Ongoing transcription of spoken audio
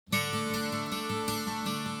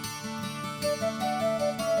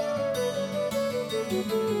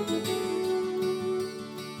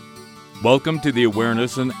Welcome to the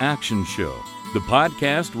Awareness and Action Show, the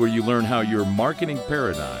podcast where you learn how your marketing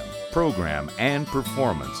paradigm, program, and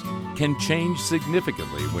performance can change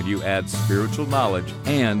significantly when you add spiritual knowledge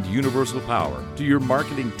and universal power to your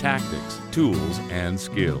marketing tactics, tools, and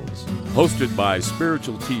skills. Hosted by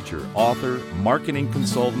spiritual teacher, author, marketing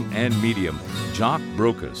consultant, and medium, Jock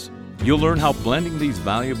Brokus. You'll learn how blending these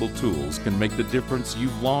valuable tools can make the difference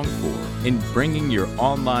you've longed for in bringing your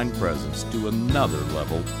online presence to another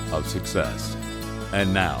level of success.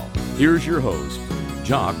 And now, here's your host,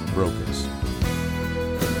 Jock Brokus.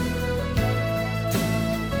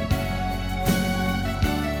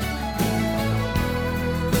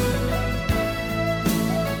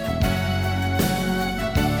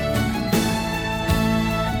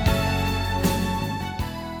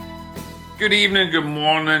 Good evening, good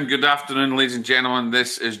morning, good afternoon, ladies and gentlemen.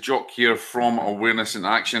 This is Jock here from Awareness in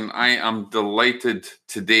Action. I am delighted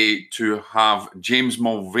today to have James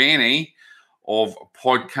Mulvany of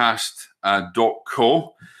podcast.co.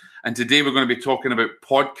 And today we're going to be talking about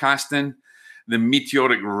podcasting, the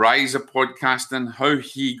meteoric rise of podcasting, how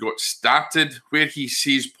he got started, where he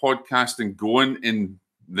sees podcasting going in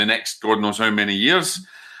the next God knows how many years,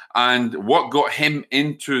 and what got him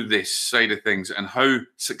into this side of things and how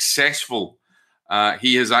successful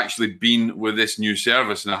he has actually been with this new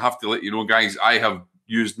service. And I have to let you know, guys, I have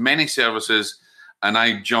used many services and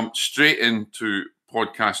I jumped straight into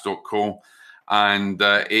podcast.co. And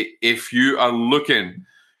if you are looking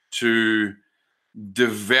to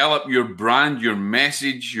develop your brand, your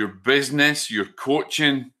message, your business, your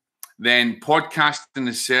coaching, then podcasting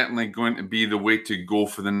is certainly going to be the way to go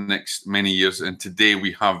for the next many years. And today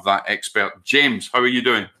we have that expert. James, how are you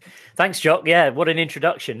doing? Thanks, Jock. Yeah, what an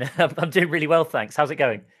introduction. I'm doing really well, thanks. How's it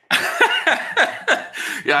going?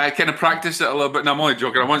 Yeah, I kind of practiced it a little bit, and I'm only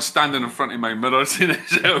joking. I wasn't standing in front of my mirror saying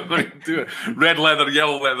I'm going to do it. Red leather,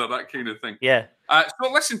 yellow leather, that kind of thing. Yeah.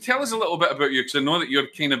 So listen, tell us a little bit about you, because I know that you're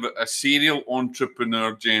kind of a serial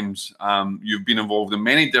entrepreneur, James. You've been involved in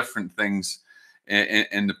many different things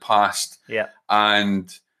in the past. Yeah.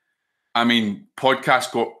 And I mean,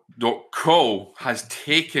 podcast.co has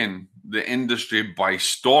taken the industry by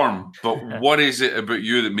storm. But what is it about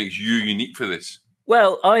you that makes you unique for this?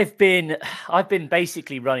 Well, I've been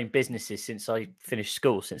basically running businesses since I finished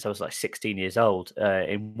school, since I was like 16 years old,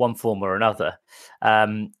 in one form or another.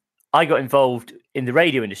 I got involved in the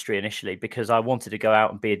radio industry initially because I wanted to go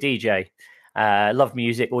out and be a DJ. Loved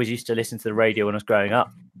music, always used to listen to the radio when I was growing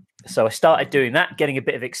up. So I started doing that, getting a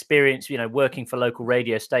bit of experience, working for local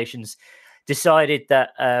radio stations. Decided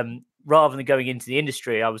that rather than going into the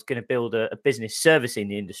industry, I was going to build a business servicing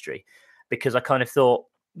the industry, because I kind of thought,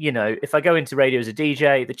 if I go into radio as a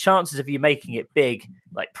DJ, the chances of you making it big,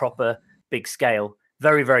 like proper big scale,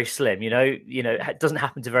 very, very slim. It doesn't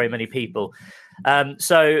happen to very many people.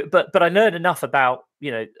 But I learned enough about,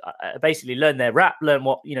 I basically learned their rap, learned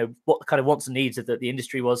what kind of wants and needs of the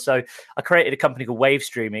industry was. So I created a company called Wave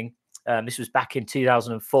Streaming. This was back in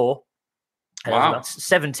 2004. Wow. I was about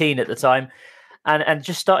 17 at the time, and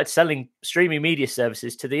just started selling streaming media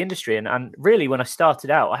services to the industry. And really, when I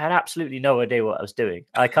started out, I had absolutely no idea what I was doing.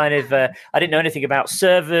 I kind of I didn't know anything about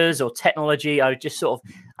servers or technology. I just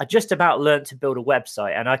about learned to build a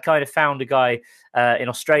website. And I kind of found a guy in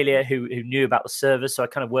Australia who knew about the servers, so I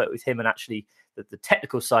kind of worked with him and actually the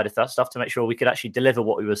technical side of that stuff to make sure we could actually deliver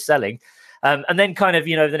what we were selling. And then kind of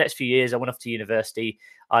the next few years, I went off to university.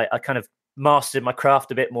 I kind of mastered my craft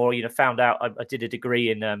a bit more, found out I did a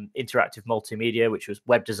degree in interactive multimedia, which was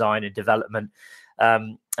web design and development.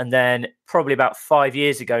 And then probably about 5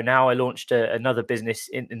 years ago now, I launched another business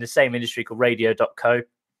in the same industry called radio.co.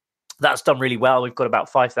 That's done really well. We've got about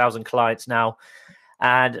 5,000 clients now.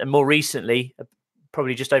 And more recently,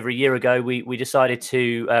 probably just over a year ago, we decided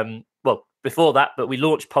to, before that, but we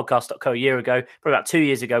launched podcast.co a year ago. Probably about 2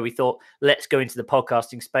 years ago, we thought, let's go into the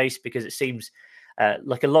podcasting space because it seems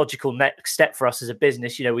like a logical next step for us as a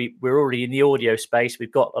business. We're already in the audio space.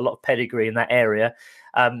 We've got a lot of pedigree in that area.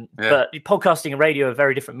 But podcasting and radio are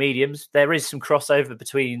very different mediums. There is some crossover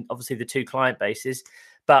between obviously the two client bases.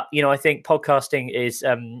 But, I think podcasting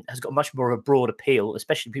has got much more of a broad appeal,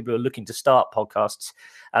 especially people who are looking to start podcasts.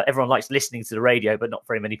 Everyone likes listening to the radio, but not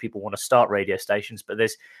very many people want to start radio stations. But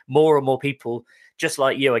there's more and more people just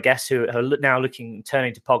like you, I guess, who are now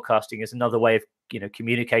turning to podcasting as another way of,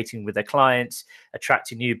 communicating with their clients,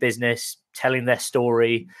 attracting new business, telling their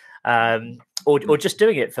story, or just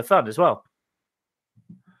doing it for fun as well.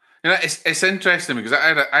 It's interesting because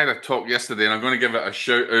I had a talk yesterday, and I'm going to give it a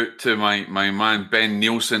shout out to my man Ben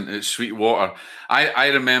Nielsen at Sweetwater. I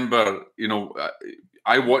remember,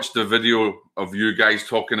 I watched a video of you guys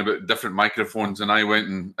talking about different microphones, and I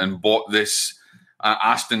went and bought this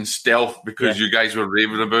Aston Stealth because you guys were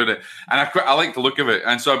raving about it, and I like the look of it,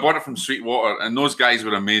 and so I bought it from Sweetwater, and those guys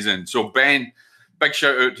were amazing. So Ben, big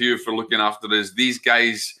shout out to you for looking after this. These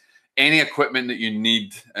guys, any equipment that you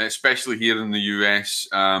need, especially here in the US,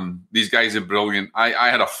 these guys are brilliant. I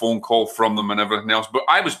had a phone call from them and everything else, but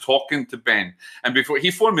I was talking to Ben, and before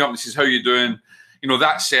he phoned me up and says, "How you doing? You know,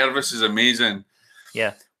 that service is amazing."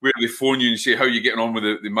 Yeah. Where they phone you and say, "How you getting on with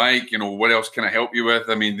the mic? You know, what else can I help you with?"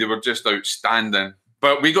 I mean, they were just outstanding.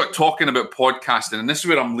 But we got talking about podcasting, and this is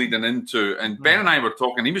where I'm leading into. And Ben and I were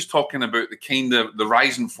talking. He was talking about the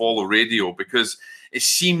rise and fall of radio, because it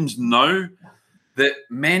seems now that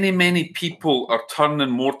many people are turning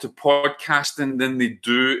more to podcasting than they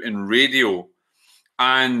do in radio.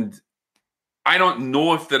 And I don't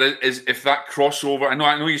know if if that crossover. I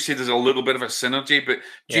know you say there's a little bit of a synergy, but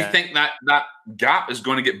do you think that gap is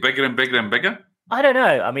going to get bigger and bigger and bigger? I don't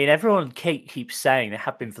know. I mean, everyone keeps saying, they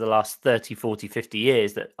have been for the last 30, 40, 50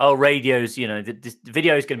 years, that, radio's, the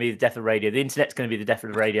video is going to be the death of radio. The internet's going to be the death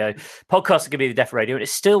of radio. Podcasts are going to be the death of radio. And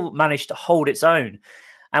it's still managed to hold its own.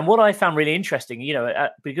 And what I found really interesting,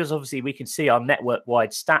 because obviously we can see our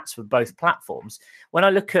network-wide stats for both platforms. When I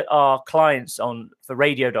look at our clients for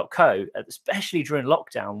radio.co, especially during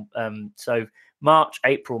lockdown, so March,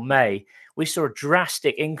 April, May, we saw a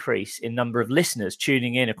drastic increase in number of listeners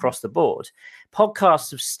tuning in across the board.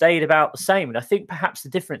 Podcasts have stayed about the same. And I think perhaps the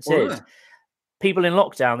difference is people in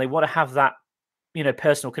lockdown, they want to have that,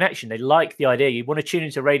 personal connection. They like the idea. You want to tune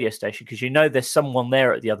into a radio station because there's someone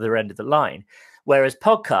there at the other end of the line. Whereas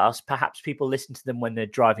podcasts, perhaps people listen to them when they're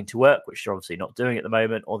driving to work, which they're obviously not doing at the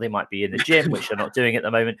moment, or they might be in the gym, which they're not doing at the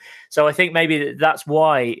moment. So I think maybe that's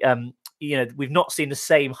why, we've not seen the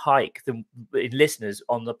same hike in listeners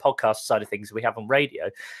on the podcast side of things that we have on radio.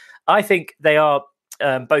 I think they are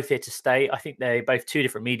both here to stay. I think they're both two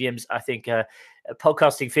different mediums. I think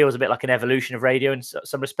podcasting feels a bit like an evolution of radio in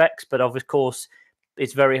some respects, but of course,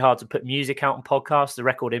 it's very hard to put music out on podcasts. The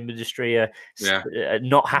record industry are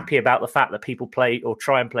not happy about the fact that people play or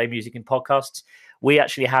try and play music in podcasts. We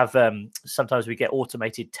actually have, sometimes we get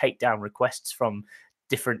automated takedown requests from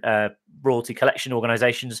different royalty collection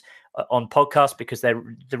organizations on podcasts, because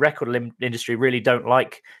the record industry really don't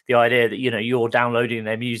like the idea that, you're downloading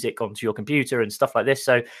their music onto your computer and stuff like this.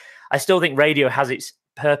 So I still think radio has its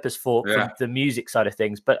purpose for the music side of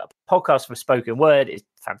things, but a podcast for spoken word is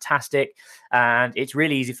fantastic, and it's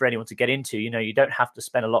really easy for anyone to get into. You don't have to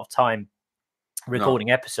spend a lot of time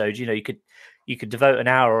recording episodes. You could devote an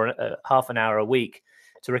hour or half an hour a week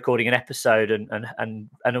to recording an episode, and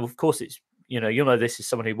of course it's you'll know this as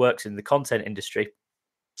someone who works in the content industry.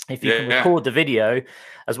 If you can record the video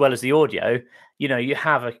as well as the audio, you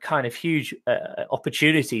have a kind of huge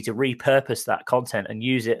opportunity to repurpose that content and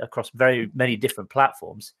use it across very many different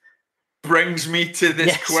platforms. Brings me to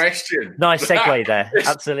this question. Nice segue there.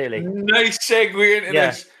 Absolutely. Nice segue into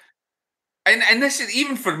this. And this is,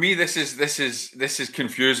 even for me, this is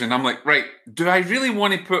confusing. I'm like, right, do I really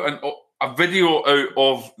want to put a video out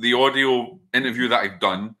of the audio interview that I've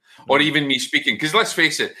done, or even me speaking? Because let's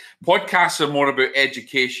face it, podcasts are more about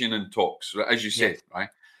education and talks, as you said, right?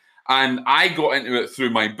 And I got into it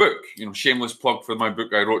through my book, shameless plug for my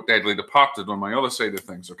book I wrote, Deadly Departed, on my other side of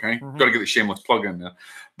things, okay? Got to get the shameless plug in there.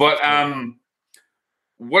 But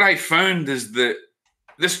what I found is that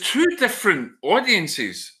there's two different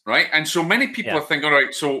audiences, right? And so many people are thinking, all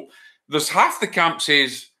right, so there's half the camp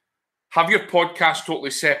says, have your podcast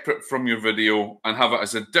totally separate from your video and have it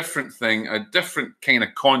as a different thing, a different kind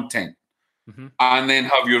of content. And then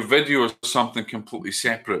have your video as something completely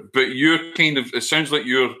separate. But it sounds like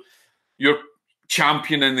you're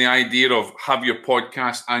championing the idea of have your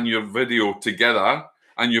podcast and your video together,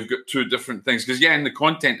 and you've got two different things. Because in the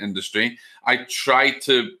content industry, I try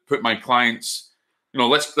to put my clients,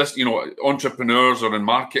 let's entrepreneurs or in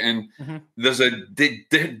marketing, there's a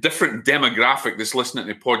different demographic that's listening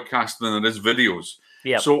to podcasts than there is videos.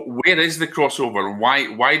 So where is the crossover?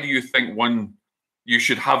 Why do you think you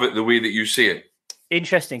should have it the way that you say it?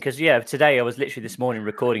 Interesting, because today I was literally this morning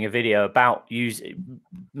recording a video about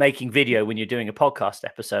making video when you're doing a podcast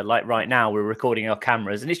episode. Like right now, we're recording our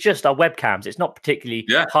cameras, and it's just our webcams. It's not particularly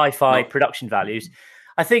hi-fi production values.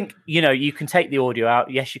 I think, you can take the audio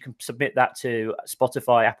out. Yes, you can submit that to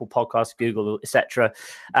Spotify, Apple Podcasts, Google, etc.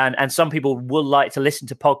 And some people will like to listen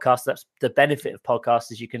to podcasts. That's the benefit of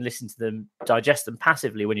podcasts, is you can listen to them, digest them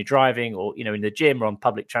passively when you're driving, or, in the gym or on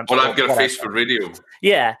public transport. Well, I've got a face for radio.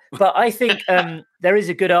 Yeah, but I think there is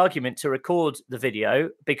a good argument to record the video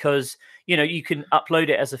because, you can upload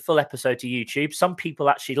it as a full episode to YouTube. Some people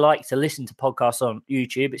actually like to listen to podcasts on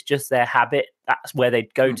YouTube. It's just their habit. That's where they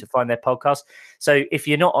go to find their podcast. So if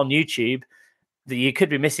you're not on YouTube, you could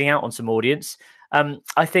be missing out on some audience.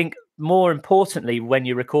 I think more importantly, when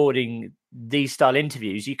you're recording these style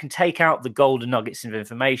interviews, you can take out the golden nuggets of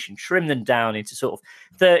information, trim them down into sort of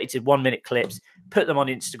 30 to 1 minute clips, put them on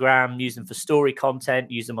Instagram, use them for story content,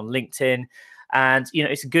 use them on LinkedIn. And,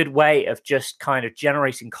 it's a good way of just kind of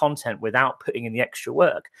generating content without putting in the extra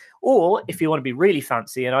work. Or if you want to be really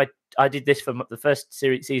fancy, and I did this for the first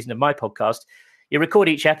season of my podcast, you record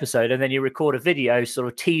each episode and then you record a video sort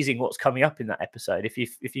of teasing what's coming up in that episode. If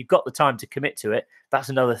you've got the time to commit to it, that's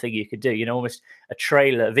another thing you could do, almost a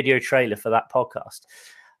video trailer for that podcast.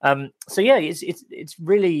 So yeah, it's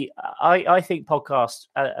really, I think podcasts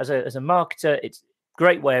as a marketer, it's a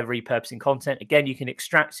great way of repurposing content. Again, you can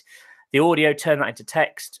extract the audio, turn that into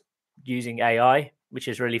text using AI, which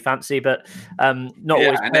is really fancy, but not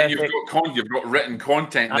always and perfect. then you've got written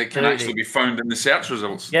content that can actually be found in the search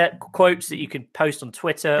results. Yeah, quotes that you can post on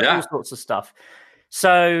Twitter, all sorts of stuff.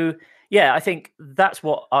 So yeah, I think that's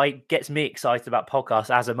what gets me excited about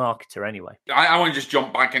podcasts as a marketer anyway. I want to just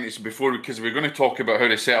jump back into this before, because we're going to talk about how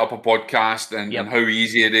to set up a podcast and how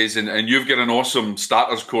easy it is. And you've got an awesome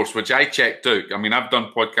starters course, which I checked out. I mean, I've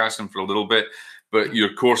done podcasting for a little bit, but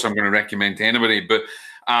your course I'm going to recommend to anybody. But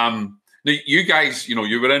you guys,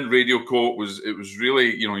 you were in Radio Co. It was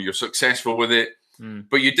really, you're successful with it.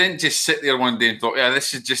 But you didn't just sit there one day and thought,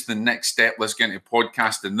 this is just the next step. Let's get into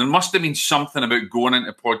podcasting. There must have been something about going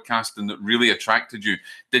into podcasting that really attracted you.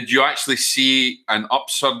 Did you actually see an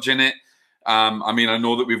upsurge in it? I mean, I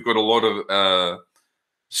know that we've got a lot of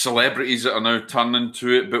celebrities that are now turning to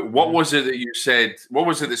it, but what was it that you said? What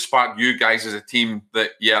was it that sparked you guys as a team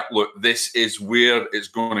that, look, this is where it's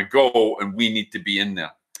going to go and we need to be in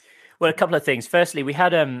there? Well, a couple of things. Firstly, we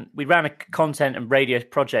ran a content and radio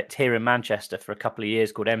project here in Manchester for a couple of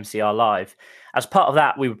years called MCR Live. As part of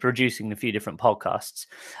that, we were producing a few different podcasts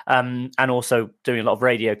and also doing a lot of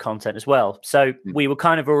radio content as well. So we were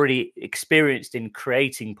kind of already experienced in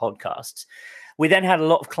creating podcasts. We then had a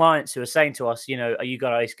lot of clients who were saying to us, are you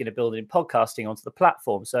guys going to build in podcasting onto the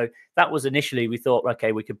platform? So that was initially, we thought,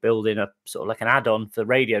 okay, we could build in a sort of like an add-on for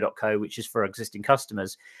radio.co, which is for existing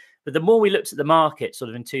customers. But the more we looked at the market sort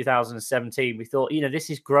of in 2017, we thought,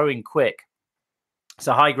 this is growing quick. It's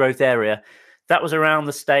a high growth area. That was around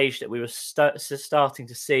the stage that we were starting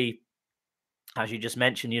to see, as you just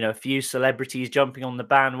mentioned, a few celebrities jumping on the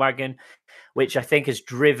bandwagon, which I think has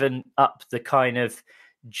driven up the kind of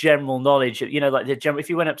general knowledge, if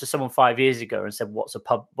you went up to someone 5 years ago and said, what's a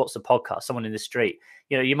podcast, someone in the street,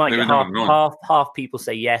 you might get half people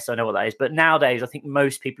say, yes, I know what that is. But nowadays, I think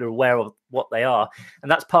most people are aware of what they are.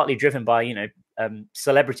 And that's partly driven by,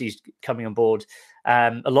 celebrities coming on board,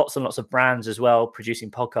 lots and lots of brands as well,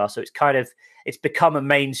 producing podcasts. So it's become a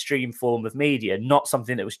mainstream form of media, not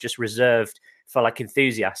something that was just reserved for like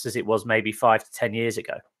enthusiasts as it was maybe 5 to 10 years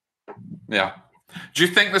ago. Yeah. Do you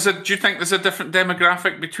think there's a different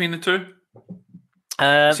demographic between the two?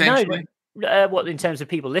 No. What, in terms of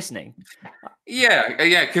people listening? Yeah.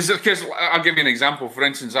 Because I'll give you an example. For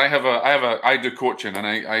instance, I do coaching, and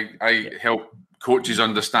I help coaches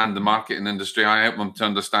understand the marketing industry. I help them to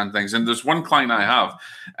understand things. And there's one client I have,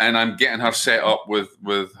 and I'm getting her set up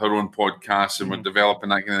with her own podcast, and we're developing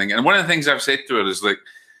that kind of thing. And one of the things I've said to her is like,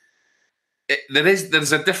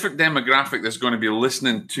 there's a different demographic that's going to be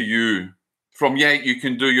listening to you. You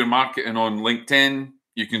can do your marketing on LinkedIn,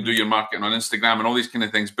 you can do your marketing on Instagram and all these kind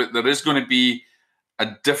of things, but there is going to be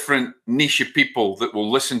a different niche of people that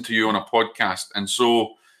will listen to you on a podcast. And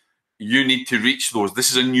so you need to reach those.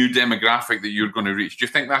 This is a new demographic that you're going to reach. Do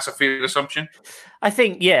you think that's a fair assumption? I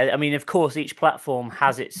think, yeah. I mean, of course, each platform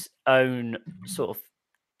has its own sort of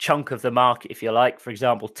chunk of the market, if you like. For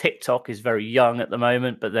example, TikTok is very young at the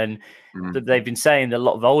moment, but then they've been saying that a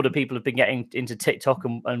lot of older people have been getting into TikTok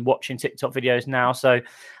and watching TikTok videos now. So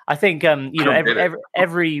I think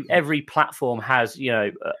every platform has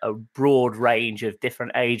a broad range of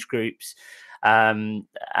different age groups and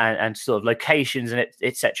sort of locations and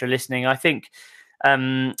etc. listening. I think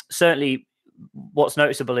certainly what's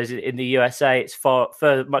noticeable is in the USA, it's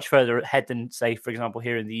much further ahead than, say, for example,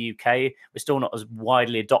 here in the UK. We're still not as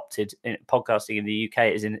widely adopted in podcasting in the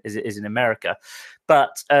UK as it is in America.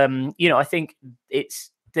 But I think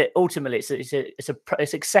it's that ultimately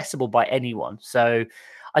it's accessible by anyone. So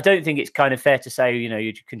I don't think it's kind of fair to say,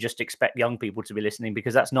 you can just expect young people to be listening,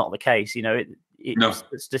 because that's not the case. No.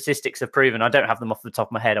 Statistics have proven, I don't have them off the top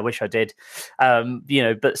of my head, I wish I did,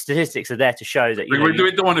 but statistics are there to show that,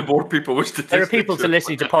 we don't want to bore people with statistics. There are people to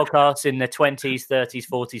listening to podcasts in their 20s, 30s,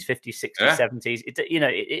 40s, 50s, 60s, 70s.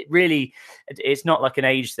 It really, it's not like an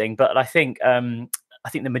age thing, but I think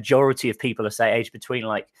the majority of people are, say, aged between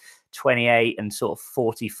like 28 and sort of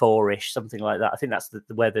 44-ish, something like that. I think that's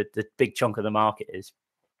where the big chunk of the market is.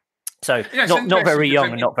 So not very young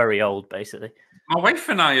and not very old, basically. My wife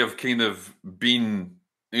and I have kind of been,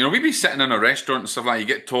 we'd be sitting in a restaurant and stuff like that. You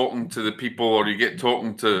get talking to the people, or you get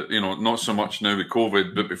talking to, not so much now with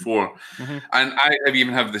COVID, but before. Mm-hmm. And I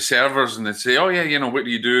even have the servers, and they say, oh yeah, what do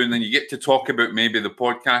you do? And then you get to talk about maybe the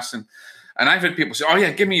podcast. And I've had people say, oh yeah,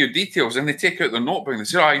 give me your details. And they take out their notebook and they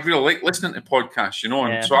say, oh, I really like listening to podcasts,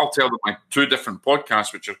 And so I'll tell them my 2 different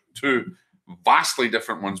podcasts, which are 2 vastly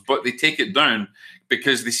different ones, but they take it down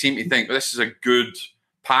because they seem to think, this is a good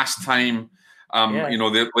pastime.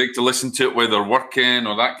 They like to listen to it while they're working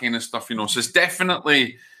or that kind of stuff, So it's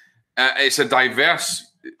definitely, it's a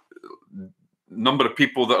diverse number of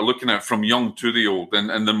people that are looking at it, from young to the old,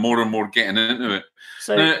 and the more and more getting into it.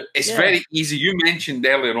 So now, it's very easy. You mentioned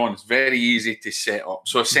earlier on, it's very easy to set up.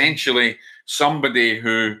 So essentially, somebody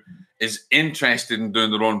who is interested in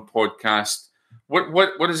doing their own podcast,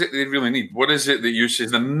 what is it they really need? What is it that you say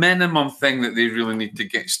is the minimum thing that they really need to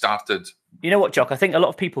get started? You know what, Jock? I think a lot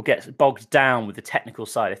of people get bogged down with the technical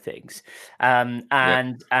side of things, and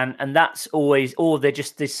that's always, or they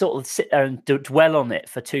sort of sit there and dwell on it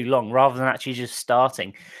for too long rather than actually just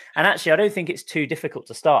starting. And actually, I don't think it's too difficult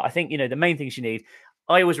to start. I think the main things you need.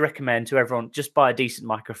 I always recommend to everyone, just buy a decent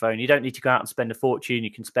microphone. You don't need to go out and spend a fortune.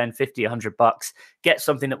 You can spend $50, $100, get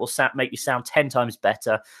something that will make you sound 10 times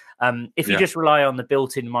better. If you just rely on the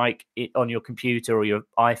built-in mic on your computer or your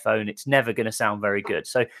iPhone, it's never going to sound very good.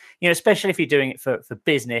 So, especially if you're doing it for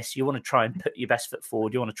business, you want to try and put your best foot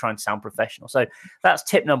forward. You want to try and sound professional. So that's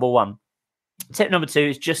tip number 1. Tip number 2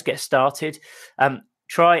 is just get started.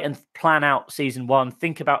 Try and plan out season 1.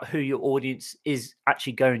 Think about who your audience is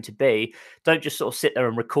actually going to be. Don't just sort of sit there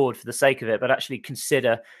and record for the sake of it, but actually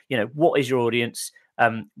consider, what is your audience?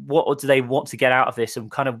 What do they want to get out of this?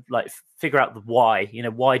 And kind of like figure out the why.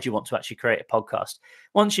 Why do you want to actually create a podcast?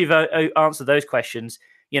 Once you've answered those questions,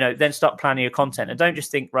 then start planning your content. And don't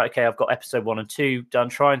just think, right, okay, I've got episode 1 and 2 done.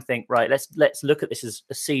 Try and think, right, let's look at this as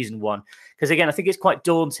a season 1. Because again, I think it's quite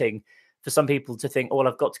daunting for some people to think,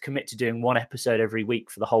 I've got to commit to doing 1 episode every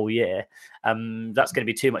week for the whole year. That's going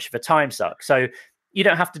to be too much of a time suck. So you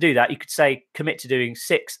don't have to do that. You could say commit to doing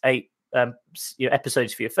 6, 8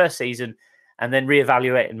 episodes for your first season, and then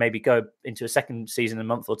reevaluate and maybe go into a second season a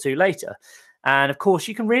month or 2 later. And of course,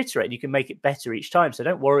 you can reiterate, you can make it better each time. So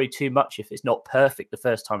don't worry too much if it's not perfect the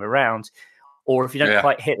first time around, or if you don't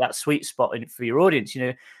quite hit that sweet spot for your audience.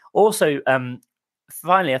 Also,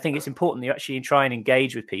 finally, I think it's important that you actually try and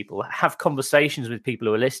engage with people, have conversations with people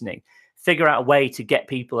who are listening, figure out a way to get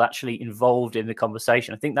people actually involved in the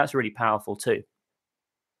conversation. I think that's really powerful too.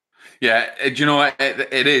 Yeah, do you know what?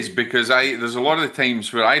 It is, because there's a lot of the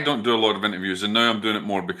times where I don't do a lot of interviews, and now I'm doing it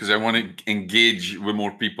more because I want to engage with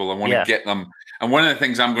more people. I want to get them. And one of the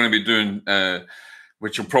things I'm going to be doing,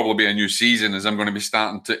 which will probably be a new season, is I'm going to be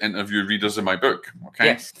starting to interview readers of my book. Okay.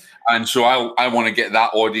 Yes. And so I want to get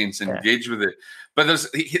that audience engaged with it. But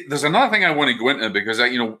there's another thing I want to go into, because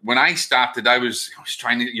when I started, I was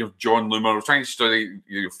trying to, John Loomer, I was trying to study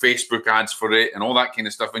Facebook ads for it and all that kind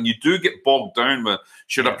of stuff. And you do get bogged down with,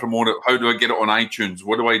 should I promote it? How do I get it on iTunes?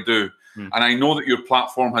 What do I do? And I know that your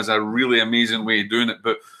platform has a really amazing way of doing it,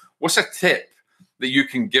 but what's a tip that you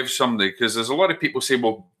can give somebody? Because there's a lot of people say,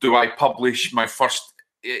 well, do I publish my first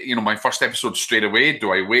episode straight away?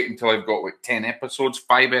 Do I wait until I've got 10 episodes,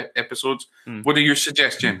 5 episodes? What do you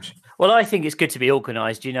suggest, James? Well, I think it's good to be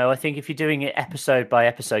organised. I think if you're doing it episode by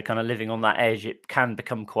episode, kind of living on that edge, it can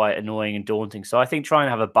become quite annoying and daunting. So I think try and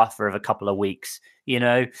have a buffer of a couple of weeks,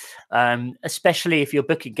 especially if you're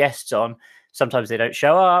booking guests on. Sometimes they don't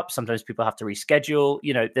show up. Sometimes people have to reschedule.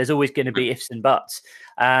 There's always going to be ifs and buts.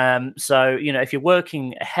 So, if you're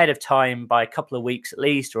working ahead of time by a couple of weeks at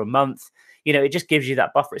least, or a month, it just gives you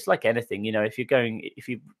that buffer. It's like anything, if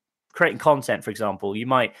you're creating content, for example, you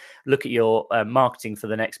might look at your marketing for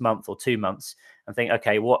the next month or 2 months and think,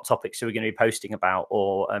 okay, what topics are we going to be posting about?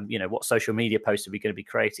 Or, what social media posts are we going to be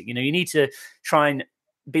creating? You need to try and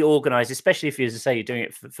be organized, especially if, as I say, you're doing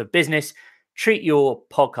it for business. Treat your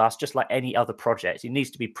podcast just like any other project. It needs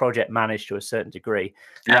to be project managed to a certain degree.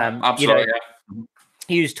 Yeah, absolutely.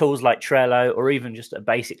 Use tools like Trello, or even just at a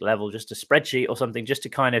basic level, just a spreadsheet or something, just to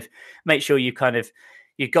kind of make sure you kind of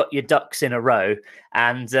you've got your ducks in a row,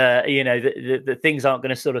 and the things aren't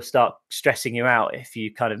going to sort of start stressing you out if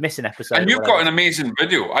you kind of miss an episode. And you've got an amazing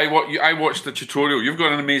video. I watched the tutorial. You've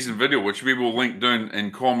got an amazing video, which we will link down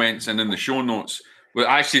in comments and in the show notes, that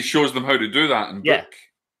actually shows them how to do that and book.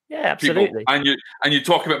 Yeah, absolutely. People. And you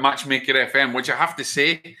talk about Matchmaker FM, which I have to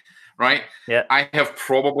say, right? Yeah, I have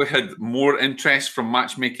probably had more interest from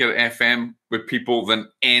Matchmaker FM with people than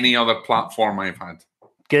any other platform I've had.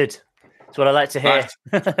 Good. That's what I like to hear.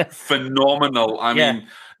 That's phenomenal. I mean,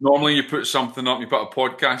 normally you put something up, you put a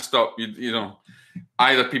podcast up, you know,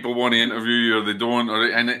 either people want to interview you or they don't,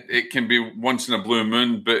 and it can be once in a blue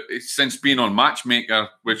moon. But since being on Matchmaker,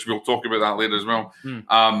 which we'll talk about that later as well,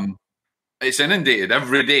 it's inundated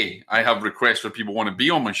every day. I have requests for people want to be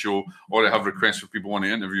on my show, or I have requests for people want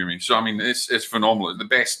to interview me. So I mean, it's phenomenal. It's the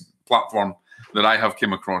best platform that I have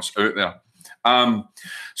came across out there.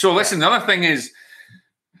 So listen, the other thing is,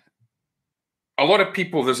 a lot of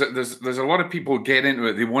people, there's a lot of people get into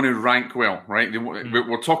it. They want to rank well, right?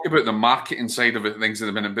 We'll talk about the marketing side of it, things in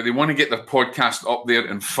a minute, but they want to get their podcast up there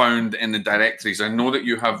and found in the directories. I know that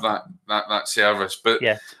you have that service, but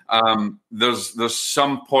there's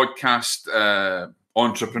some podcast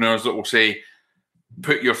entrepreneurs that will say,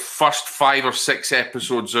 put your first 5 or 6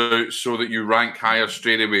 episodes out so that you rank higher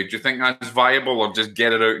straight away. Do you think that's viable, or just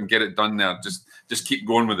get it out and get it done there? Just keep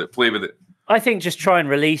going with it, play with it. I think just try and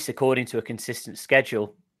release according to a consistent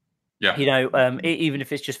schedule. Yeah. Even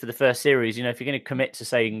if it's just for the first series, if you're going to commit to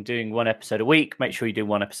saying doing 1 episode a week, make sure you do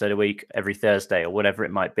 1 episode a week every Thursday or whatever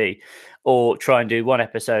it might be, or try and do 1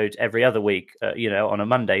 episode every other week, on a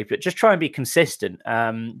Monday, but just try and be consistent.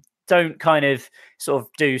 Don't kind of sort of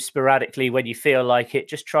do sporadically when you feel like it.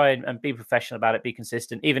 Just try and be professional about it, be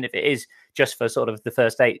consistent, even if it is just for sort of the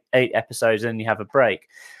first eight episodes and you have a break.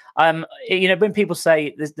 When people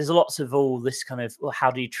say there's lots of all this kind of, well,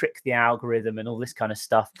 how do you trick the algorithm and all this kind of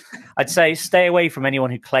stuff, I'd say stay away from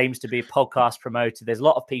anyone who claims to be a podcast promoter. There's a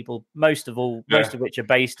lot of people, most of which are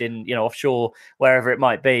based in, offshore, wherever it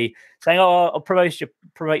might be, saying, "Oh, I'll promote your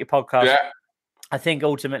podcast." Yeah. I think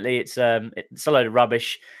ultimately it's a load of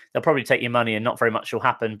rubbish. They'll probably take your money and not very much will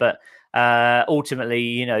happen. But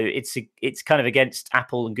ultimately, it's kind of against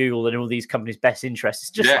Apple and Google and all these companies' best interests.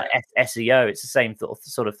 It's just like SEO. It's the same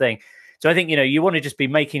sort of thing. So I think, you want to just be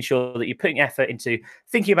making sure that you're putting effort into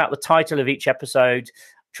thinking about the title of each episode,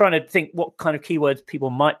 trying to think what kind of keywords people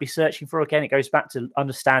might be searching for. Again, it goes back to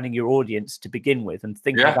understanding your audience to begin with and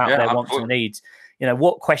thinking about their wants and needs.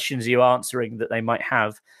 What questions are you answering that they might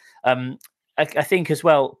have? I think as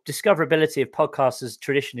well, discoverability of podcasts has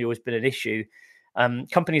traditionally always been an issue.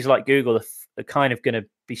 Companies like Google are kind of going to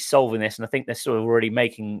be solving this, and I think they're sort of already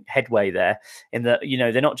making headway there in that,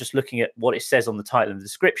 they're not just looking at what it says on the title and the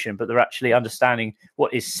description, but they're actually understanding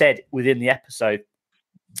what is said within the episode,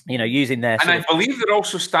 using their... And I believe they're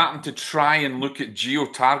also starting to try and look at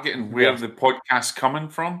geo-targeting where the podcast's coming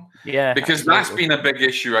from. Yeah, because that's been a big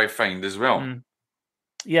issue, I find, as well.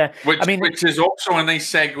 Yeah, which is also a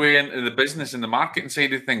nice segue into the business and the marketing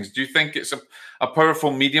side of things. Do you think it's a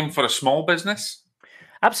powerful medium for a small business?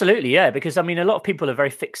 Absolutely, yeah. Because a lot of people are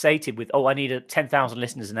very fixated with, I need 10,000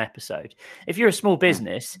 listeners an episode. If you're a small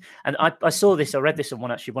business, and I saw this, I read this on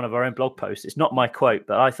one of our own blog posts. It's not my quote,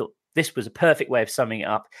 but I thought this was a perfect way of summing it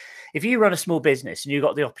up. If you run a small business and you've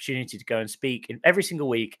got the opportunity to go and speak in every single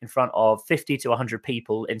week in front of 50 to 100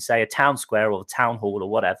 people in, say, a town square or a town hall or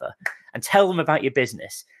whatever, and tell them about your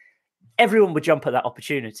business, everyone would jump at that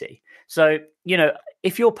opportunity. So,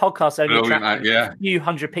 if your podcast only attracts a few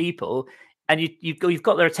hundred people and you've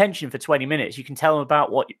got their attention for 20 minutes, you can tell them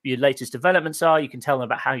about what your latest developments are. You can tell them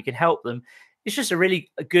about how you can help them. It's just a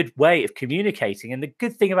good way of communicating. And the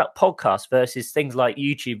good thing about podcasts versus things like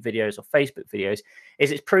YouTube videos or Facebook videos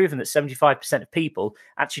is it's proven that 75% of people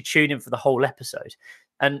actually tune in for the whole episode.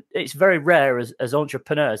 And it's very rare as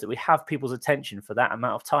entrepreneurs that we have people's attention for that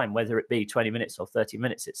amount of time, whether it be 20 minutes or 30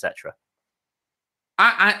 minutes, etc.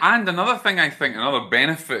 And another thing, I think, another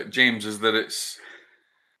benefit, James, is that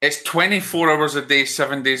it's 24 hours a day,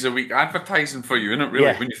 7 days a week advertising for you, isn't it,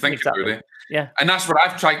 really, when you think about it? Yeah. And that's what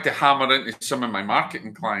I've tried to hammer into some of my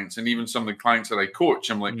marketing clients and even some of the clients that I coach.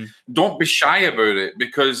 I'm like, don't be shy about it,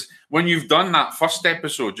 because when you've done that first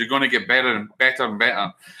episode, you're going to get better and better and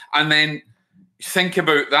better. And then think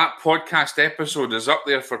about that podcast episode is up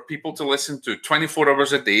there for people to listen to 24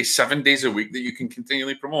 hours a day, 7 days a week that you can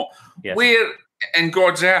continually promote. Yes. Where in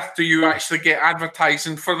God's earth do you actually get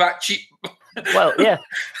advertising for that cheap? Well, yeah.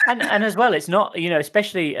 And as well, it's not,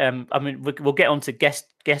 especially, we'll get on to guest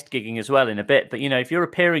gigging as well in a bit, but, if you're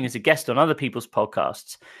appearing as a guest on other people's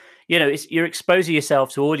podcasts, you're exposing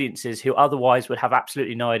yourself to audiences who otherwise would have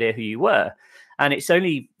absolutely no idea who you were. and it's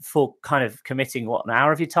only for kind of committing an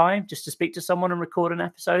hour of your time just to speak to someone and record an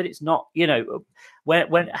episode. It's not,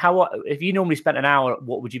 if you normally spent an hour,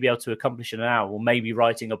 what would you be able to accomplish in an hour? Well, maybe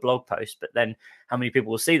writing a blog post, but then how many people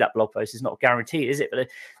will see that blog post is not guaranteed, is it? But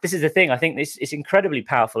this is the thing. I think it's incredibly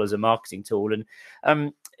powerful as a marketing tool.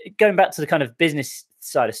 And going back to the kind of business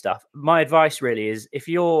side of stuff, my advice really is, if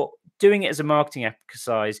you're doing it as a marketing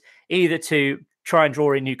exercise, either to try and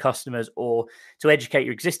draw in new customers or to educate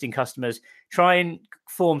your existing customers, try and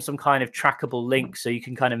form some kind of trackable link so you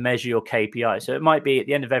can kind of measure your KPI. So it might be at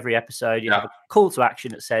the end of every episode, you have a call to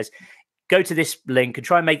action that says, go to this link, and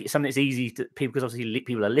try and make it something that's easy to people, because obviously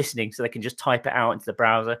people are listening, so they can just type it out into the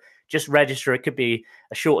browser, just register. It could be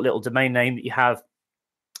a short little domain name that you have,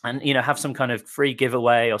 and, have some kind of free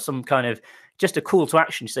giveaway or some kind of just a call to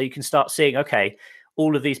action, so you can start seeing, okay,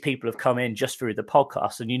 all of these people have come in just through the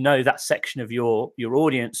podcast, and that section of your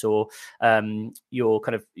audience or your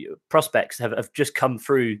kind of your prospects have just come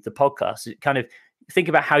through the podcast. It kind of think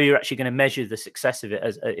about how you're actually going to measure the success of it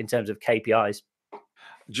as in terms of KPIs.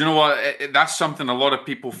 Do you know what? That's something a lot of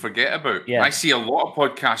people forget about. Yeah. I see a lot of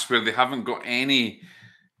podcasts where they haven't got any.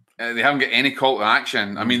 They haven't got any call to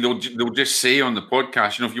action. I mean, they'll just say on the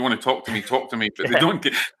podcast, if you want to talk to me, talk to me. But they don't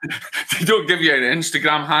give you any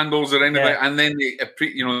Instagram handles or anything. And then they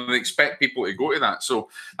expect people to go to that. So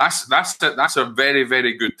that's a very,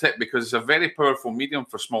 very good tip, because it's a very powerful medium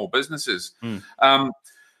for small businesses.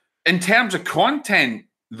 In terms of content,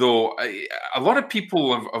 though, a lot of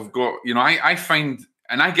people have got. I find,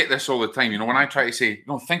 and I get this all the time. When I try to say,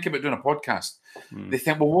 think about doing a podcast. They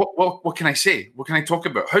think, well, what can I say? What can I talk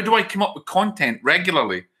about? How do I come up with content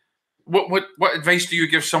regularly? What advice do you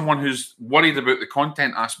give someone who's worried about the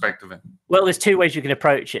content aspect of it? Well, there's two ways you can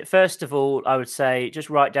approach it. First of all, I would say just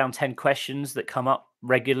write down 10 questions that come up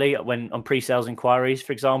regularly when on pre-sales inquiries,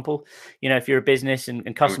 for example. If you're a business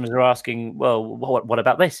and customers are asking, well, what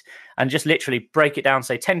about this? And just literally break it down,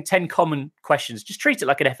 say 10 common questions. Just treat it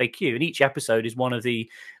like an FAQ, and each episode is one of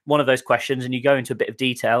those questions, and you go into a bit of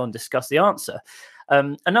detail and discuss the answer.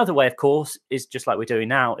 Another way, of course, is just like we're doing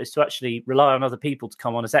now, is to actually rely on other people to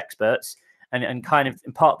come on as experts and kind of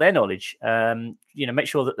impart their knowledge. Make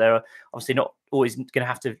sure that they're obviously not always going to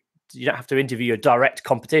have to. You don't have to interview your direct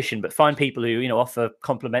competition, but find people who offer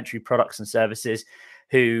complementary products and services,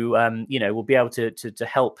 who will be able to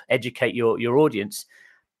help educate your audience.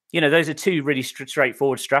 Those are two really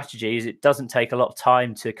straightforward strategies. It doesn't take a lot of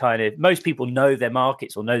time to most people know their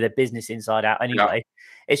markets or know their business inside out anyway.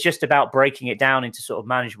 Yeah. It's just about breaking it down into sort of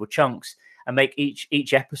manageable chunks and make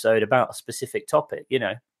each episode about a specific topic,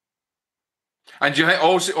 And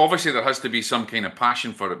also, obviously, there has to be some kind of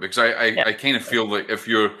passion for it, because I kind of feel like if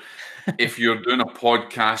you're doing a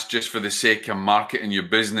podcast just for the sake of marketing your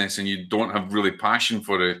business and you don't have really passion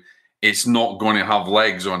for it, it's not going to have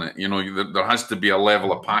legs on it. There has to be a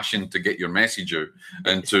level of passion to get your message out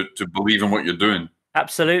and to believe in what you're doing.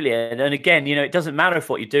 Absolutely. And again, it doesn't matter if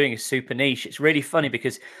what you're doing is super niche. It's really funny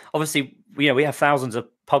because obviously, we have thousands of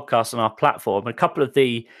podcasts on our platform. And a couple of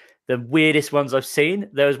the weirdest ones I've seen,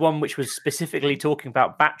 there was one which was specifically talking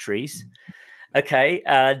about batteries. Okay.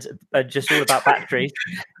 And just all about batteries.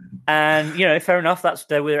 And, fair enough.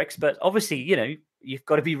 They were experts. Obviously, you've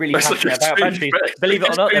got to be really passionate about batteries. But believe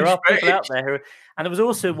it or not, there are people out there and there was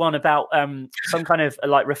also one about some kind of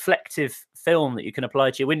like reflective film that you can apply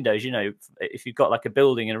to your windows. If you've got like a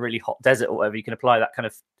building in a really hot desert or whatever, you can apply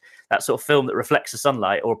that sort of film that reflects the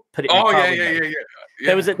sunlight, or put it in a car window. Yeah.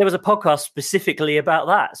 There was a podcast specifically about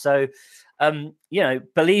that. So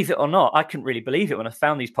believe it or not, I couldn't really believe it when I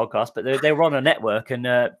found these podcasts, but they were on a network,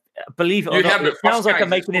 and believe it or not, it sounds like I'm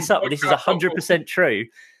making this up, but this is 100% true.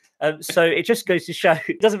 So it just goes to show,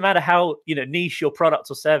 it doesn't matter how niche your product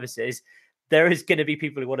or service is, there is going to be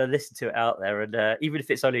people who want to listen to it out there. And even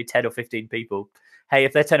if it's only 10 or 15 people, hey,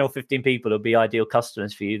 if they're 10 or 15 people who'll be ideal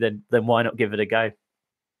customers for you, then why not give it a go?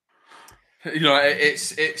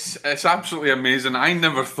 It's absolutely amazing. I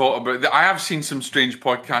never thought about that. I have seen some strange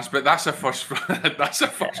podcasts, but that's a first. That's a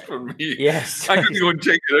first for me. Yes, I'm going to go and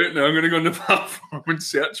check it out now. I'm going to go on the platform and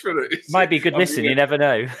search for it. Might be good listen. You never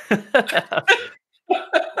know.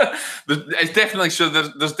 It's definitely so.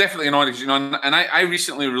 There's definitely an audience, and I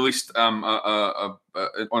recently released on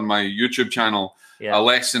my YouTube channel a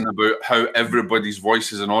lesson about how everybody's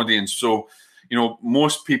voice is an audience. So,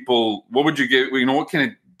 most people, what would you give? What kind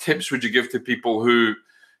of tips would you give to people who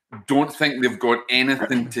don't think they've got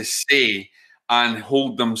anything to say and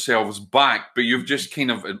hold themselves back? But you've just kind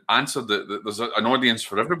of answered that there's an audience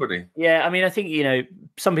for everybody. Yeah, I mean, I think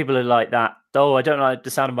some people are like that. Oh, I don't like the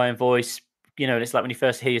sound of my own voice. it's like when you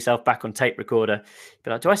first hear yourself back on tape recorder,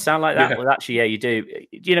 you're like, do I sound like that? Yeah. Well, actually, yeah, you do.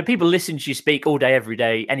 People listen to you speak all day, every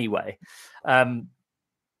day anyway.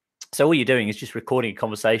 So all you're doing is just recording a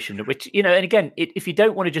conversation, which, and again, if you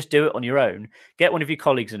don't want to just do it on your own, get one of your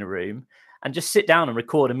colleagues in a room and just sit down and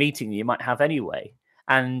record a meeting that you might have anyway.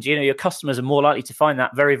 And, your customers are more likely to find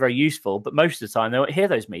that very, very useful. But most of the time, they won't hear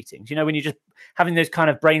those meetings. When you're just having those kind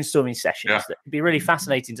of brainstorming sessions that can be really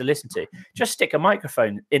fascinating to listen to, just stick a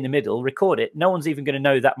microphone in the middle, record it. No one's even going to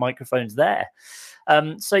know that microphone's there.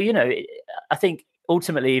 So, I think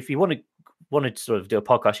ultimately, if you want to sort of do a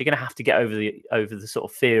podcast, you're going to have to get over the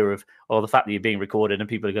sort of fear of, or the fact that you're being recorded and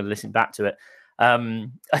people are going to listen back to it.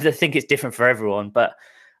 I think it's different for everyone, but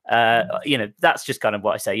that's just kind of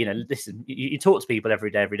what I say. Listen, you talk to people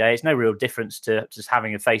every day. It's no real difference to just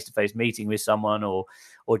having a face-to-face meeting with someone or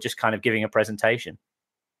just kind of giving a presentation.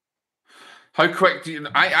 How quick do you?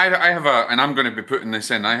 I have and I'm going to be putting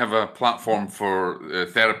this in. I have a platform for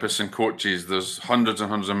therapists and coaches. There's hundreds and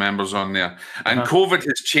hundreds of members on there, and COVID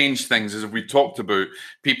has changed things, as we talked about.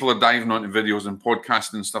 People are diving onto videos and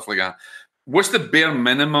podcasting and stuff like that. What's the bare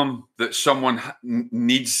minimum that someone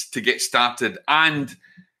needs to get started, and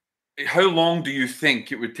how long do you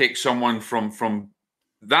think it would take someone from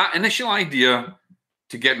that initial idea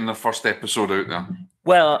to getting the first episode out there?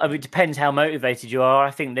 Well, I mean, it depends how motivated you are. I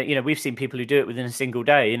think that, we've seen people who do it within a single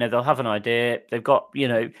day. They'll have an idea. They've got, as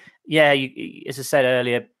I said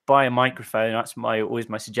earlier, buy a microphone. That's always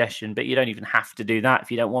my suggestion. But you don't even have to do that if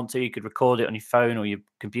you don't want to. You could record it on your phone or your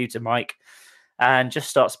computer mic and just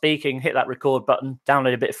start speaking. Hit that record button,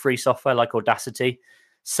 download a bit of free software like Audacity,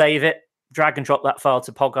 save it, drag and drop that file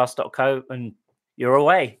to podcast.co, and you're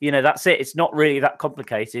away. That's it. It's not really that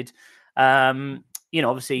complicated.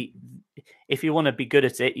 Obviously, if you want to be good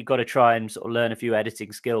at it, you've got to try and sort of learn a few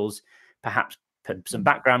editing skills, perhaps put some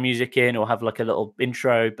background music in or have like a little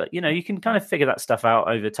intro. But, you can kind of figure that stuff out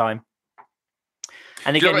over time.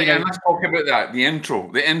 And again, let's talk about that. The intro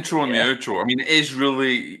and the outro. I mean, it is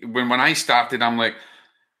really, when I started, I'm like,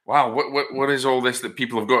 wow, what is all this that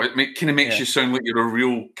people have got? It kind of makes you sound like you're a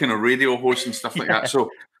real kind of radio host and stuff like that. So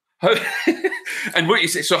and what you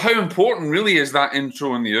say, so how important really is that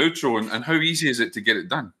intro and the outro, and how easy is it to get it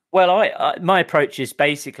done? Well, my approach is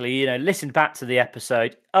basically, listen back to the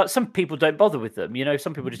episode. Some people don't bother with them.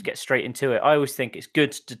 Some people just get straight into it. I always think it's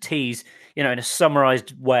good to tease, in a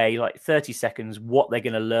summarized way, like 30 seconds, what they're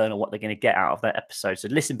going to learn or what they're going to get out of that episode. So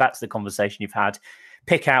listen back to the conversation you've had,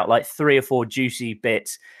 pick out like 3 or 4 juicy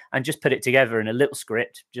bits and just put it together in a little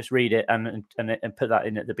script. Just read it and put that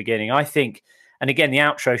in at the beginning. I think, and again, the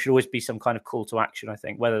outro should always be some kind of call to action, I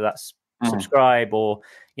think, whether that's subscribe or,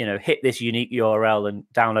 hit this unique URL and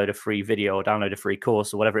download a free video or download a free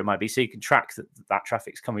course or whatever it might be. So you can track that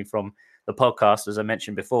traffic's coming from the podcast, as I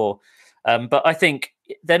mentioned before. But I think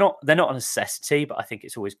they're not a necessity, but I think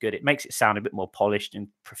it's always good. It makes it sound a bit more polished and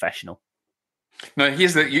professional. Now,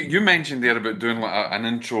 here's you mentioned there about doing like an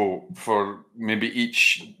intro for maybe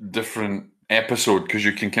each different episode, because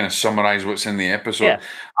you can kind of summarize what's in the episode. Yeah.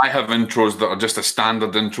 I have intros that are just a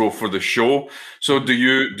standard intro for the show. So do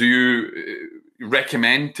you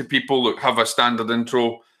recommend to people that have a standard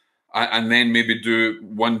intro and then maybe do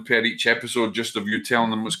one per each episode, just of you telling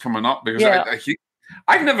them what's coming up? Because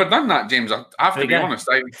I've never done that, James. I have to be honest.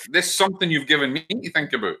 This is something you've given me to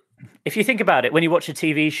think about. If you think about it, when you watch a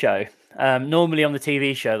TV show, normally on the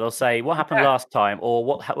TV show, they'll say, what happened last time? Or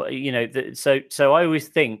what, so I always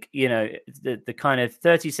think, the kind of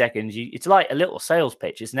 30 seconds, it's like a little sales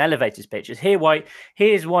pitch. It's an elevator's pitch.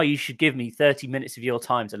 Here's why you should give me 30 minutes of your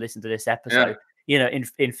time to listen to this episode.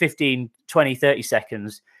 In 15, 20, 30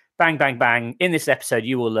 seconds, bang, bang, bang. In this episode,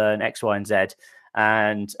 you will learn X, Y, and Z.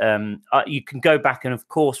 And you can go back and, of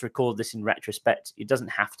course, record this in retrospect. It doesn't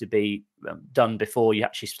have to be done before you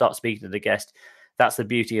actually start speaking to the guest. That's the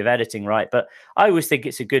beauty of editing, right? But I always think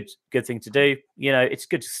it's a good thing to do. It's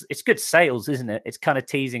good. It's good sales, isn't it? It's kind of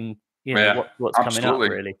teasing, what's coming up,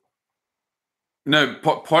 really. No,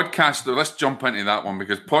 podcast, let's jump into that one,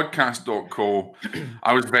 because podcast.co,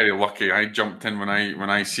 I was very lucky. I jumped in when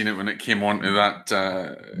I seen it, when it came on to that,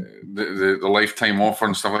 the lifetime offer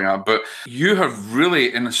and stuff like that. But you have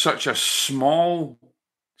really, in such a small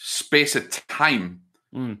space of time,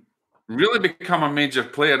 really become a major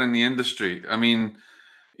player in the industry. I mean,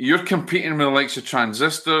 you're competing with the likes of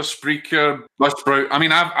Transistor, Spreaker, Buzzsprout. I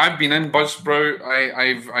mean, I've been in Buzzsprout.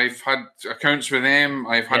 I've had accounts with them.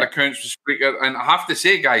 I've had accounts with Spreaker, and I have to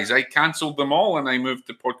say, guys, I cancelled them all and I moved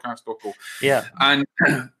to podcast.co. Yeah. And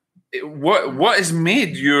what has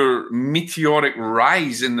made your meteoric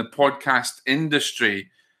rise in the podcast industry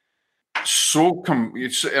so?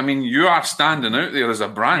 I mean, you are standing out there as a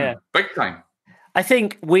brand, big time. I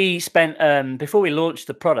think we spent, before we launched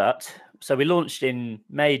the product, so we launched in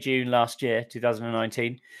May, June last year,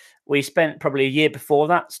 2019. We spent probably a year before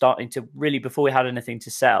that, starting to really, before we had anything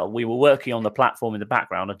to sell, we were working on the platform in the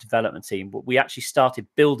background, a development team, but we actually started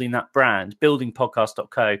building that brand, building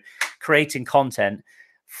podcast.co, creating content,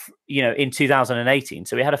 in 2018.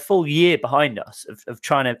 So we had a full year behind us of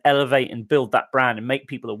trying to elevate and build that brand and make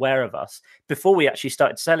people aware of us before we actually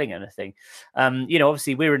started selling anything.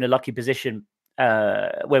 Obviously we were in a lucky position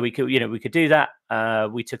where we could do that.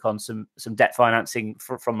 We took on some debt financing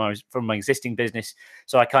from my existing business,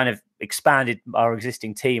 so I kind of expanded our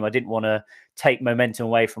existing team. I didn't want to take momentum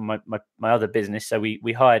away from my other business, so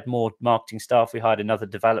we hired more marketing staff. We hired another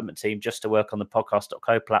development team just to work on the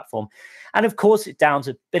podcast.co platform, and of course it's down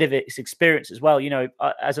to a bit of its experience as well.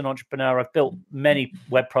 As an entrepreneur, I've built many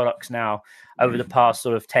web products now over the past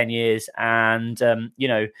sort of 10 years, and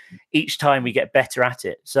each time we get better at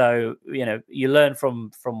it. So you learn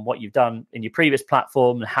from what you've done in your previous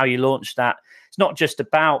platform and how you launched that. It's not just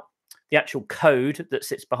about the actual code that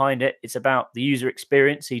sits behind it. It's about the user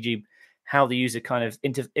experience, e.g. how the user kind of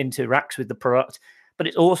interacts with the product, but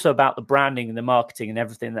it's also about the branding and the marketing and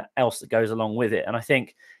everything else that goes along with it. And I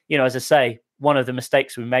think, as I say, one of the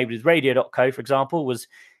mistakes we made with radio.co, for example, was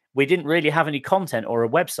we didn't really have any content or a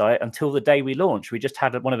website until the day we launched. We just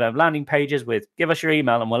had one of our landing pages with, give us your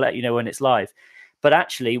email and we'll let you know when it's live. But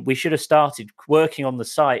actually, we should have started working on the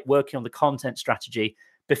site, working on the content strategy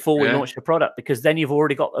before we launched the product, because then you've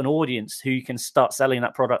already got an audience who you can start selling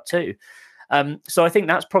that product to. So I think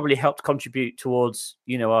that's probably helped contribute towards,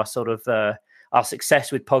 our sort of our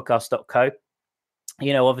success with podcast.co.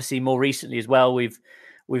 Obviously more recently as well, we've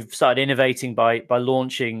started innovating by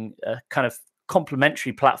launching a kind of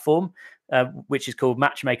complementary platform, which is called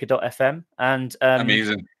matchmaker.fm. And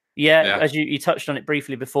amazing. Yeah, as you touched on it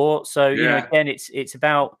briefly before. So, again, it's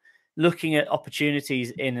about looking at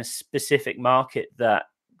opportunities in a specific market that,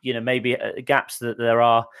 maybe gaps that there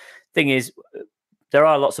are. Thing is, there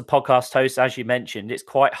are lots of podcast hosts, as you mentioned. It's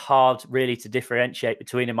quite hard really to differentiate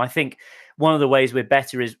between them. I think one of the ways we're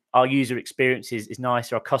better is our user experience is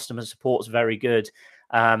nicer. Our customer support's very good.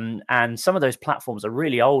 And some of those platforms are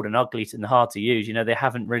really old and ugly and hard to use. They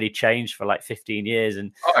haven't really changed for like 15 years.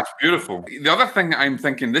 And it's beautiful. The other thing I'm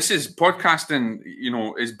thinking, this is podcasting,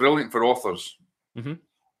 is brilliant for authors. Mm-hmm.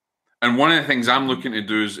 And one of the things I'm looking to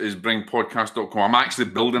do is bring podcast.co. I'm actually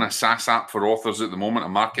building a SaaS app for authors at the moment, a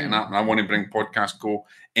marketing app, and I want to bring podcast.co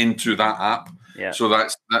into that app. Yeah. So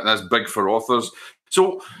that's big for authors.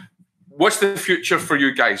 So what's the future for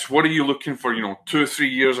you guys? What are you looking for, 2 or 3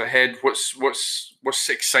 years ahead? What's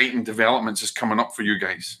exciting developments is coming up for you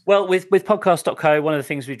guys? Well, with podcast.co, one of the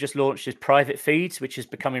things we've just launched is private feeds, which is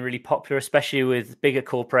becoming really popular, especially with bigger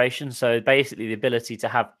corporations. So basically the ability to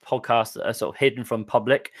have podcasts that are sort of hidden from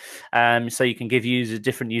public. So you can give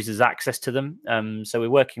different users access to them. So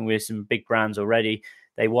we're working with some big brands already.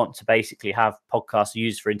 They want to basically have podcasts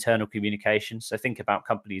used for internal communication. So think about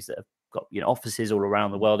companies that have got offices all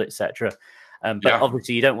around the world, etc. But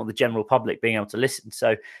obviously you don't want the general public being able to listen.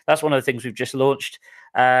 So that's one of the things we've just launched.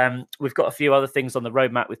 We've got a few other things on the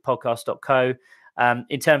roadmap with podcast.co.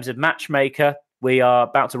 In terms of Matchmaker, we are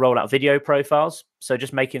about to roll out video profiles. So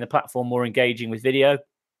just making the platform more engaging with video.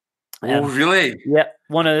 Oh, really? Yeah.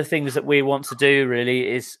 One of the things that we want to do really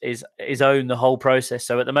is own the whole process.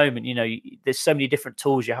 So at the moment, there's so many different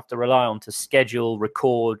tools you have to rely on to schedule,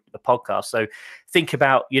 record a podcast. So think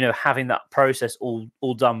about, having that process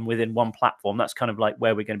all done within one platform. That's kind of like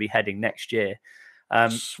where we're going to be heading next year. Wow.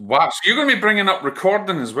 So you're going to be bringing up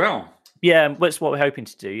recording as well? Yeah, that's what we're hoping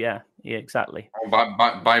to do. Yeah, exactly. Oh,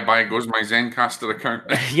 bye goes my Zencaster account.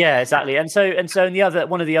 Yeah, exactly. And so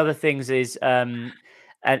one of the other things is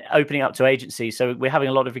and opening up to agencies. So we're having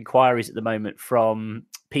a lot of inquiries at the moment from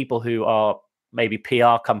people who are maybe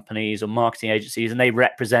PR companies or marketing agencies, and they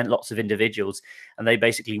represent lots of individuals, and they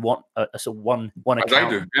basically want a sort of one account. As I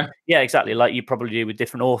do, yeah. Yeah, exactly. Like you probably do with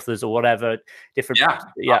different authors or whatever, different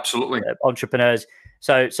absolutely entrepreneurs.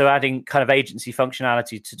 So adding kind of agency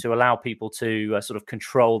functionality to allow people to sort of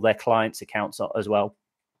control their clients' accounts as well.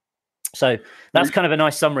 So that's kind of a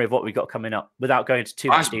nice summary of what we've got coming up without going into too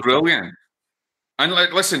much detail. That's brilliant. And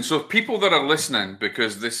listen, so people that are listening,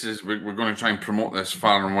 because we're going to try and promote this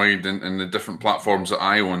far and wide in the different platforms that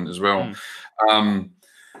I own as well.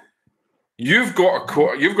 You've got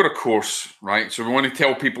a course, right? So we want to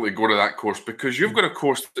tell people to go to that course, because you've got a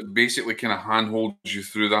course that basically kind of handholds you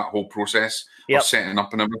through that whole process of setting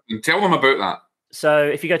up and everything. Tell them about that. So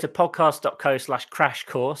if you go to podcast.co/crash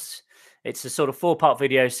course, It's a sort of 4-part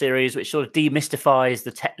video series which sort of demystifies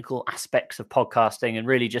the technical aspects of podcasting and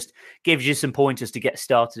really just gives you some pointers to get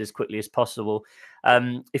started as quickly as possible.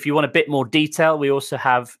 If you want a bit more detail, we also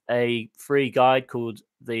have a free guide called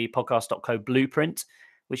the podcast.co Blueprint,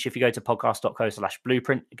 which if you go to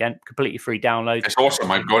podcast.co/blueprint, again, completely free download. It's awesome.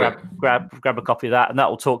 I've got it. Grab a copy of that, and that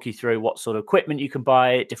will talk you through what sort of equipment you can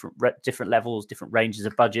buy, different levels, different ranges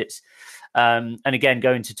of budgets. And again,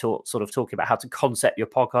 going to talking about how to concept your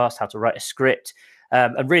podcast, how to write a script,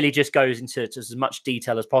 and really just goes into as much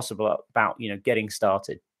detail as possible about getting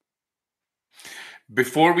started.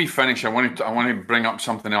 Before we finish, I want to bring up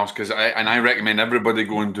something else, because I recommend everybody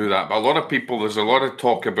go and do that. But a lot of people, there's a lot of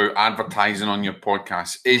talk about advertising on your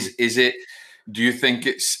podcast. Do you think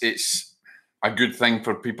it's a good thing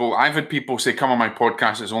for people? I've had people say, come on my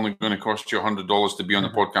podcast, it's only going to cost you $100 to be on the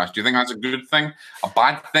podcast. Do you think that's a good thing, a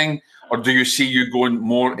bad thing? Or do you see you going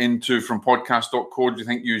more into, from podcast.co, do you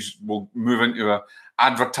think you will move into a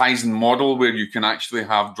advertising model where you can actually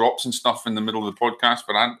have drops and stuff in the middle of the podcast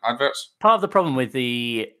for adverts? Part of the problem with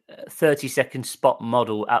the 30-second spot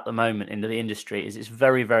model at the moment in the industry is it's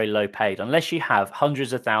very, very low paid. Unless you have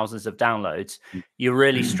hundreds of thousands of downloads, you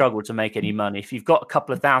really struggle to make any money. If you've got a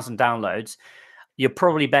couple of thousand downloads, you're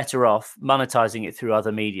probably better off monetizing it through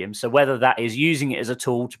other mediums. So whether that is using it as a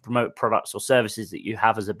tool to promote products or services that you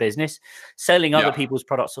have as a business, selling other people's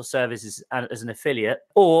products or services as an affiliate,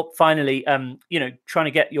 or finally, trying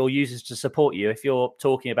to get your users to support you. If you're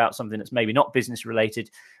talking about something that's maybe not business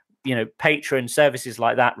related, Patreon services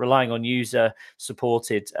like that, relying on user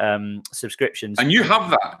supported subscriptions. And you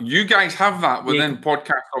have that. You guys have that within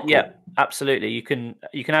podcast.co. Yeah, absolutely. You can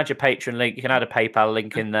add your Patreon link. You can add a PayPal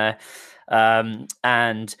link in there.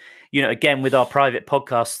 And again, with our private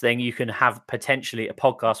podcast thing, you can have potentially a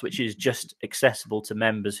podcast which is just accessible to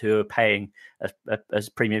members who are paying a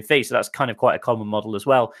premium fee. So that's kind of quite a common model as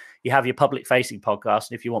well. You have your public facing podcast,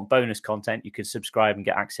 and if you want bonus content, you can subscribe and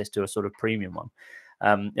get access to a sort of premium one.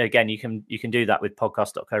 Again, you can do that with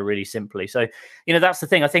podcast.co really simply. So that's the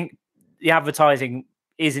thing. I think the advertising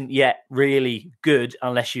isn't yet really good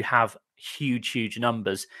unless you have huge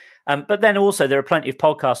numbers. But then also there are plenty of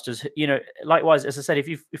podcasters, likewise, as I said,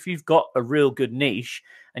 if you've got a real good niche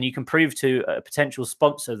and you can prove to a potential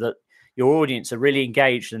sponsor that your audience are really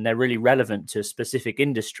engaged and they're really relevant to a specific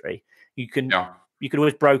industry, you can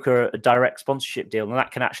always broker a direct sponsorship deal, and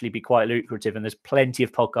that can actually be quite lucrative. And there's plenty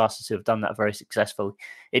of podcasters who have done that very successfully.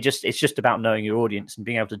 It's just about knowing your audience and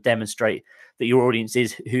being able to demonstrate that your audience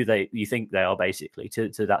is who you think they are, basically,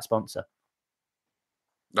 to that sponsor.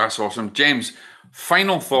 That's awesome. James,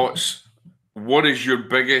 final thoughts. What is your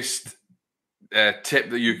biggest tip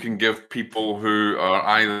that you can give people who are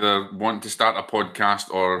either want to start a podcast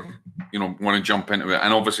or, want to jump into it?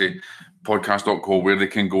 And obviously, podcast.co, where they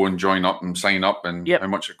can go and join up and sign up, and how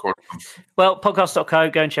much it costs them. Well,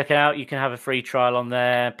 podcast.co, go and check it out. You can have a free trial on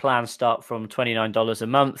there. Plans start from $29 a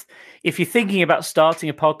month. If you're thinking about starting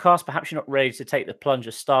a podcast, perhaps you're not ready to take the plunge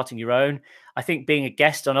of starting your own, I think being a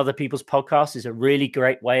guest on other people's podcasts is a really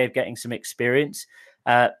great way of getting some experience.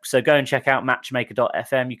 So go and check out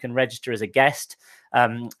matchmaker.fm. You can register as a guest,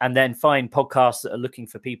 and then find podcasts that are looking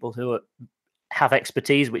for people who have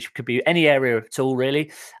expertise, which could be any area at all, really,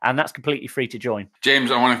 and that's completely free to join. James,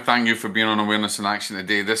 I want to thank you for being on Awareness in Action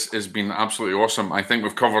today. This has been absolutely awesome. I think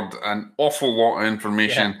we've covered an awful lot of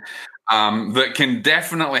information that can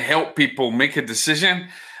definitely help people make a decision.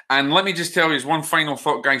 And let me just tell you, one final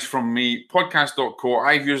thought, guys, from me. Podcast.co,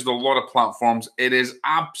 I've used a lot of platforms. It is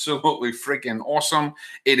absolutely freaking awesome.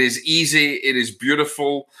 It is easy. It is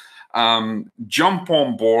beautiful. Jump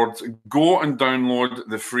on board, go and download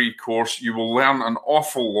the free course. You will learn an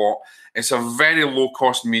awful lot. It's a very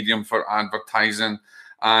low-cost medium for advertising.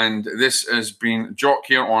 And this has been Jock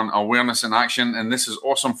here on Awareness in Action. And this is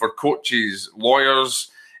awesome for coaches,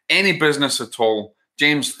 lawyers, any business at all.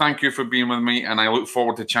 James, thank you for being with me, and I look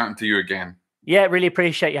forward to chatting to you again. Yeah, really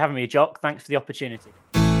appreciate you having me, Jock. Thanks for the opportunity.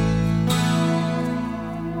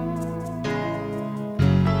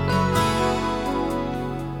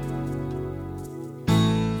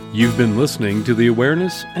 You've been listening to the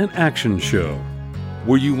Awareness and Action Show,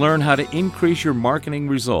 where you learn how to increase your marketing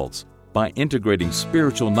results by integrating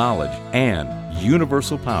spiritual knowledge and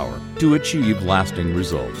universal power to achieve lasting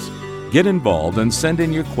results. Get involved and send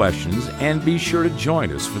in your questions, and be sure to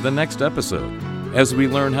join us for the next episode as we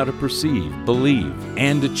learn how to perceive, believe,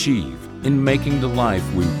 and achieve in making the life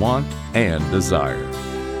we want and desire.